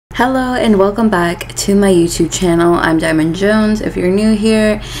Hello and welcome back to my YouTube channel. I'm Diamond Jones if you're new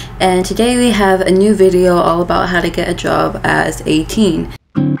here, and today we have a new video all about how to get a job as a teen.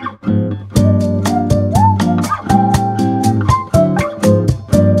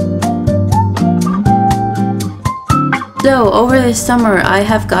 So over this summer I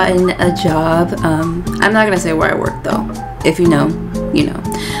have gotten a job. I'm not gonna say where I work though. If you know, you know.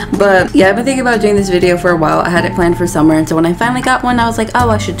 But yeah, I've been thinking about doing this video for a while. I had it planned for summer, and so when I finally got one, I was like, oh,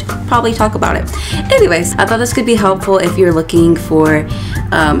 I should probably talk about it. Anyways, I thought this could be helpful if you're looking for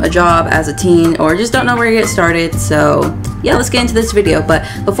a job as a teen or just don't know where to get started. So yeah, let's get into this video. But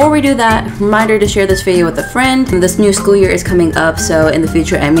before we do that, reminder to share this video with a friend. This new school year is coming up, so in the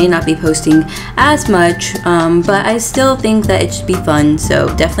future I may not be posting as much, but I still think that it should be fun. So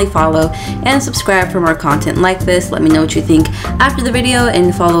definitely follow and subscribe for more content like this. Let me know what you think after the video,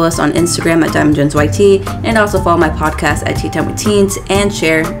 and follow us on Instagram at DiamondJonesYT, and also follow my podcast at TeaTime with Teens, and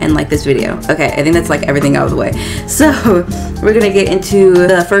share and like this video. Okay, I think that's like everything out of the way. So we're gonna get into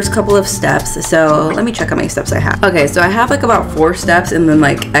the first couple of steps. So let me check how many steps I have. Okay, so I have like about 4 steps and then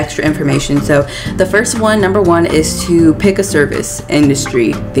like extra information. So the first one, number 1, is to pick a service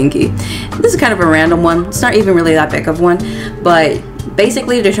industry thingy. This is kind of a random one. It's not even really that big of one, but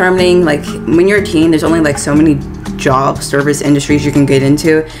basically determining, like, when you're a teen, there's only like so many job service industries you can get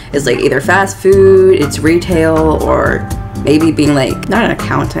into. It's like either fast food, it's retail, or maybe being like, not an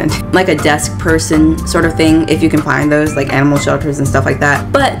accountant, like a desk person sort of thing, if you can find those, like animal shelters and stuff like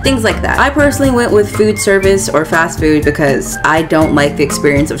that. But things like that. I personally went with food service or fast food because I don't like the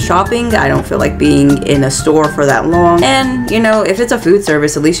experience of shopping. I don't feel like being in a store for that long. And you know, if it's a food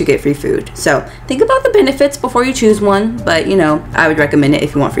service, at least you get free food. So think about the benefits before you choose one, but you know, I would recommend it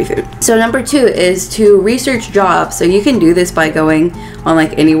if you want free food. So number 2 is to research jobs. So you can do this by going on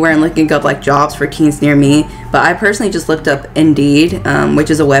like anywhere and looking up like jobs for teens near me. But I personally just looked up Indeed, which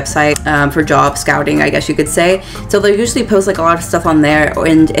is a website for job scouting, I guess you could say. So they usually post like a lot of stuff on there,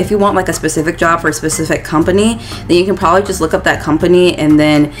 and if you want like a specific job for a specific company, then you can probably just look up that company and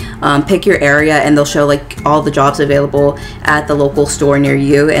then pick your area, and they'll show like all the jobs available at the local store near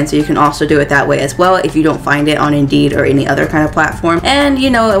you. And so you can also do it that way as well if you don't find it on Indeed or any other kind of platform. And you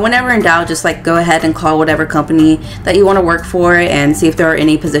know, whenever in doubt, just like go ahead and call whatever company that you want to work for and see if there are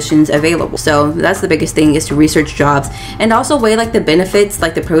any positions available. So that's the biggest thing, is to research jobs, and also weigh like the benefits,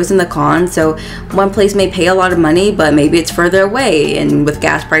 like the pros and the cons. So one place may pay a lot of money, but maybe it's further away, and with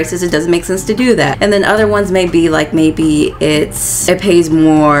gas prices it doesn't make sense to do that. And then other ones may be like, maybe it pays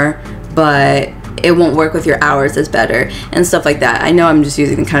more, but it won't work with your hours as better and stuff like that. I know I'm just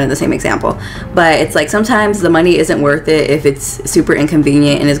using kind of the same example, but it's like sometimes the money isn't worth it if it's super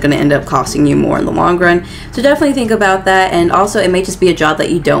inconvenient and is going to end up costing you more in the long run. So definitely think about that. And also, it may just be a job that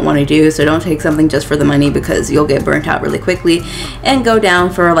you don't want to do, so don't take something just for the money, because you'll get burnt out really quickly and go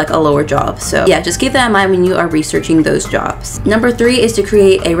down for like a lower job. So yeah, just keep that in mind when you are researching those jobs. Number 3 is to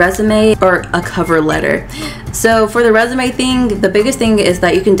create a resume or a cover letter. So for the resume thing, the biggest thing is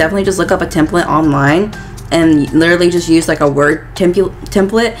that you can definitely just look up a template online and literally just use like a Word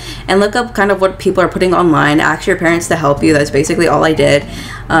template and look up kind of what people are putting online. Ask your parents to help you. That's basically all I did.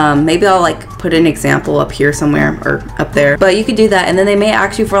 Maybe I'll like put an example up here somewhere or up there, but you could do that. And then they may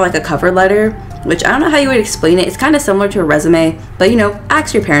ask you for like a cover letter, which I don't know how you would explain it. It's kind of similar to a resume, but you know,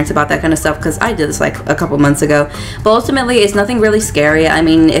 ask your parents about that kind of stuff, because I did this like a couple months ago. But ultimately, it's nothing really scary. I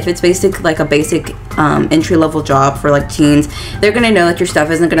mean, if it's like a basic entry-level job for like teens, they're gonna know that your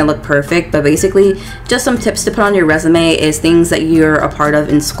stuff isn't gonna look perfect. But basically, just some tips to put on your resume is things that you're a part of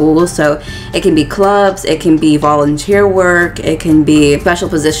in school. So it can be clubs, it can be volunteer work, it can be special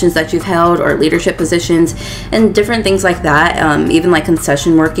positions that you've held, or leadership positions, and different things like that. Even like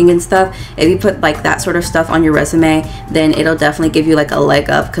concession working and stuff. If you put like that sort of stuff on your resume, then it'll definitely give you like a leg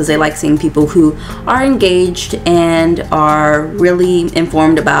up, because they like seeing people who are engaged and are really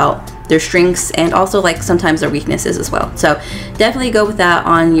informed about their strengths, and also like sometimes their weaknesses as well. So definitely go with that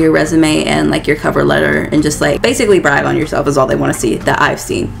on your resume and like your cover letter, and just like basically brag on yourself is all they want to see, that I've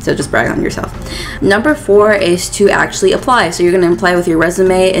seen. So just brag on yourself. Number 4 is to actually apply. So you're going to apply with your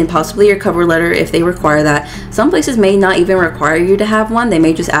resume and possibly your cover letter if they require that. Some places may not even require you to have one, they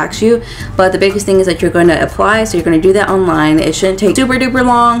may just ask you, but the biggest thing is that you're going to apply. So you're going to do that online. It shouldn't take super duper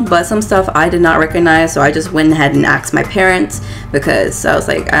long, but some stuff I did not recognize, so I just went ahead and asked my parents, because I was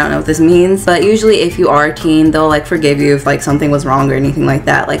like, I don't know what this means. But usually if you are a teen, they'll like forgive you if like something was wrong or anything like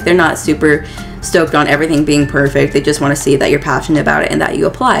that. Like, they're not super stoked on everything being perfect. They just want to see that you're passionate about it and that you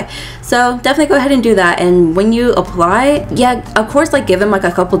apply. So definitely go ahead and do that. And when you apply, yeah, of course, like give them like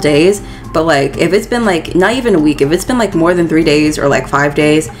a couple days, but like if it's been like not even a week, if it's been like more than 3 days or like 5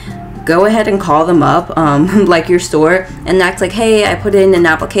 days, go ahead and call them up, like your store, and ask like, hey, I put in an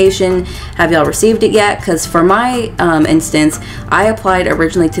application, have y'all received it yet? Because for my instance, I applied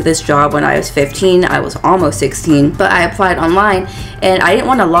originally to this job when I was 15. I was almost 16, but I applied online and I didn't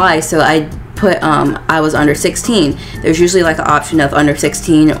want to lie, so I put I was under 16. There's usually like an option of under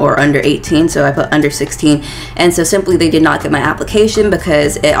 16 or under 18, so I put under 16, and so simply they did not get my application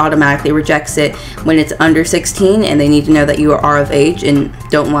because it automatically rejects it when it's under 16, and they need to know that you are of age, and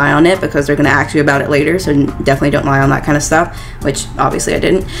don't lie on it because they're going to ask you about it later, so definitely don't lie on that kind of stuff, which obviously I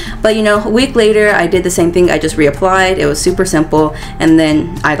didn't. But you know, a week later I did the same thing. I just reapplied. It was super simple, and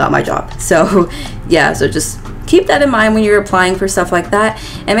then I got my job. So yeah, so just keep that in mind when you're applying for stuff like that,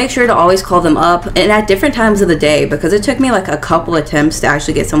 and make sure to always call them up and at different times of the day, because it took me like a couple attempts to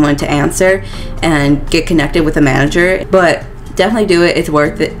actually get someone to answer and get connected with a manager. But definitely do it. It's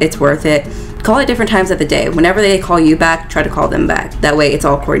worth it. It's worth it. Call at different times of the day. Whenever they call you back, try to call them back. That way it's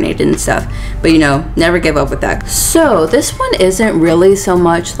all coordinated and stuff. But you know, never give up with that. So this one isn't really so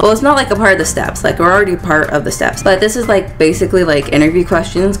much, well, it's not like a part of the steps, like we're already part of the steps, but this is like basically like interview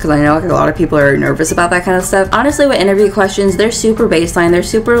questions, because I know like a lot of people are nervous about that kind of stuff. Honestly, with interview questions, they're super baseline.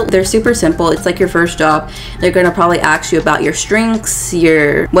 They're super simple. It's like your first job. They're gonna probably ask you about your strengths,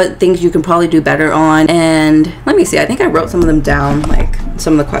 what things you can probably do better on, and let me see, I think I wrote some of them down, like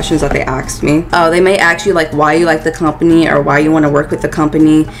some of the questions that they asked me. Oh, they may ask you like why you like the company, or why you want to work with the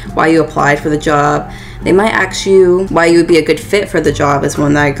company, why you applied for the job. They might ask you why you would be a good fit for the job, is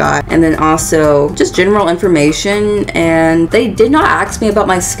one that I got. And then also just general information. And they did not ask me about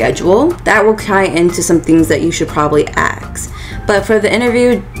my schedule. That will tie into some things that you should probably ask. But for the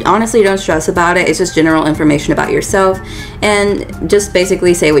interview, honestly, don't stress about it. It's just general information about yourself, and just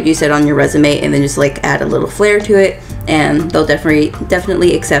basically say what you said on your resume, and then just like add a little flair to it, and they'll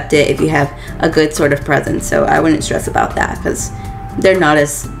definitely accept it if you have a good sort of presence. So I wouldn't stress about that, because they're not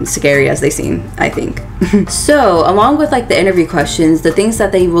as scary as they seem, I think. So along with like the interview questions, the things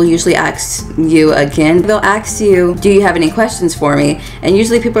that they will usually ask you again, they'll ask you, do you have any questions for me? And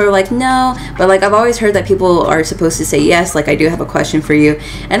usually people are like, no, but like I've always heard that people are supposed to say yes, like I do have a question for you.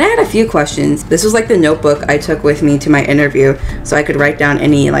 And I had a few questions. This was like the notebook I took with me to my interview, so I could write down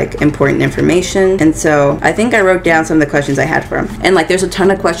any like important information. And so I think I wrote down some of the questions I had for them. And like there's a ton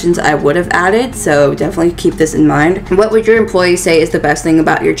of questions I would have added, so definitely keep this in mind. What would your employees say is the best thing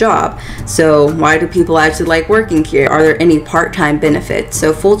about your job? So why do people actually like working here? Are there any part-time benefits?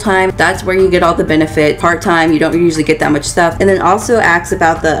 So full-time, that's where you get all the benefits. Part-time, you don't usually get that much stuff. And then also ask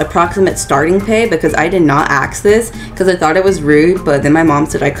about the approximate starting pay, because I did not ask this because I thought it was rude, but then my mom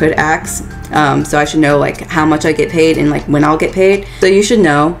said I could ask. So I should know like how much I get paid and like when I'll get paid. So you should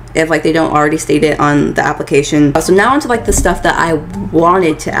know if like they don't already state it on the application. So now onto like the stuff that I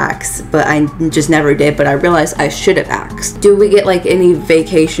wanted to ask, but I just never did, but I realized I should have asked. Do we get like any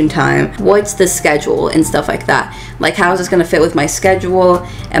vacation time? What's the schedule and stuff like that? Like how is this gonna fit with my schedule?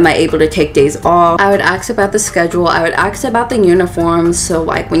 Am I able to take days off? I would ask about the schedule. I would ask about the uniforms, so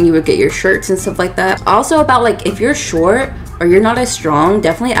like when you would get your shirts and stuff like that. Also about like if you're short or you're not as strong,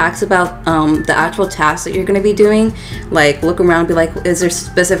 definitely ask about the actual tasks that you're going to be doing. Like look around, be like, is there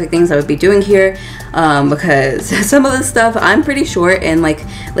specific things I would be doing here? Because some of the stuff, I'm pretty short, and like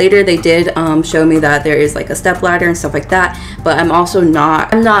later they did show me that there is like a step ladder and stuff like that, but I'm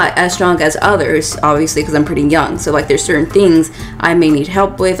not as strong as others, obviously, because I'm pretty young. So like there's certain things I may need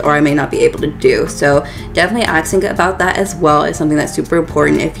help with, or I may not be able to do. So definitely asking about that as well is something that's super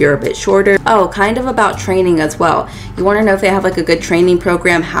important if you're a bit shorter. Oh, kind of about training as well. You want to know if they have like a good training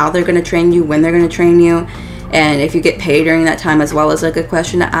program, how they're going to train you, when they're going to train you, and if you get paid during that time as well is a good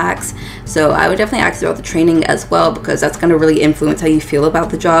question to ask. So I would definitely ask about the training as well, because that's going to really influence how you feel about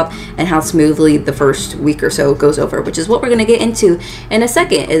the job and how smoothly the first week or so goes over, which is what we're going to get into in a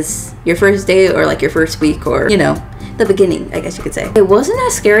second, is your first day or like your first week, or you know, the beginning, I guess you could say. It wasn't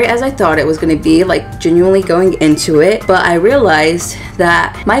as scary as I thought it was going to be, like genuinely going into it, but I realized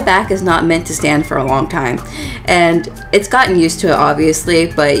that my back is not meant to stand for a long time, and it's gotten used to it obviously,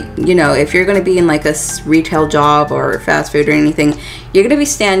 but you know, if you're going to be in like a retail job or fast food or anything, you're going to be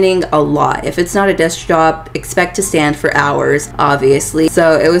standing a lot. If it's not a desk job, expect to stand for hours, obviously.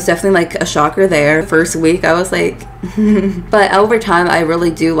 So it was definitely like a shocker there. First week I was like but over time I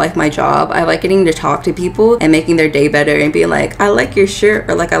really do like my job. I like getting to talk to people and making their day better, and being like, I like your shirt,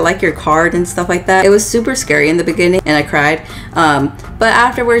 or like I like your card and stuff like that. It was super scary in the beginning and I cried, but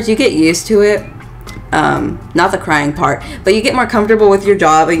afterwards you get used to it. Not the crying part, but you get more comfortable with your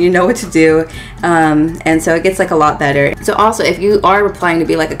job and you know what to do, and so it gets like a lot better. So also, if you are applying to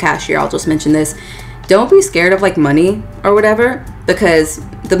be like a cashier, I'll just mention this, don't be scared of like money or whatever, because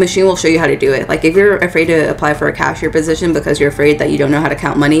the machine will show you how to do it. Like if you're afraid to apply for a cashier position because you're afraid that you don't know how to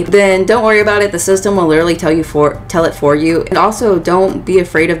count money, then don't worry about it. The system will literally tell it for you. And also don't be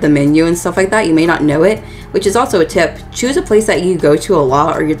afraid of the menu and stuff like that. You may not know it, which is also a tip. Choose a place that you go to a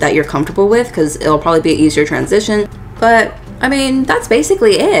lot or that you're comfortable with, because it'll probably be an easier transition. But I mean, that's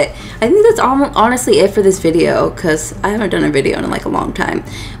basically it. I think that's honestly it for this video, because I haven't done a video in like a long time.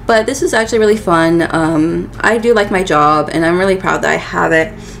 But this is actually really fun. I do like my job and I'm really proud that I have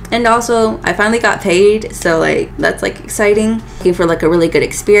it. And also I finally got paid, so like that's like exciting. Looking for like a really good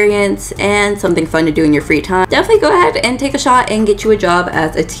experience and something fun to do in your free time. Definitely go ahead and take a shot and get you a job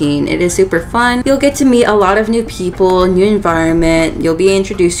as a teen. It is super fun. You'll get to meet a lot of new people, new environment. You'll be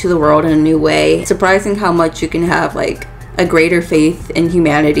introduced to the world in a new way. It's surprising how much you can have like a greater faith in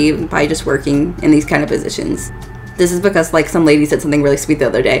humanity by just working in these kind of positions. This is because like some lady said something really sweet the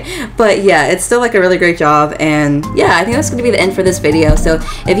other day. But yeah, it's still like a really great job. And yeah, I think that's going to be the end for this video. So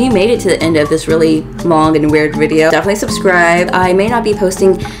if you made it to the end of this really long and weird video, definitely subscribe. I may not be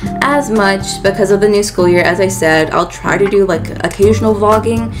posting as much because of the new school year. As I said, I'll try to do like occasional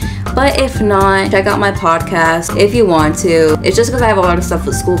vlogging, but if not, check out my podcast if you want to. It's just because I have a lot of stuff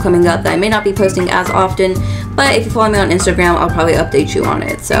with school coming up that I may not be posting as often, but if you follow me on Instagram, I'll probably update you on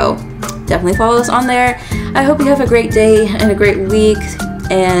it. So definitely follow us on there. I hope you have a great day and a great week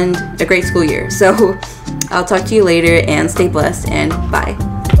and a great school year. So I'll talk to you later, and stay blessed, and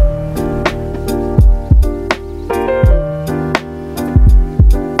bye.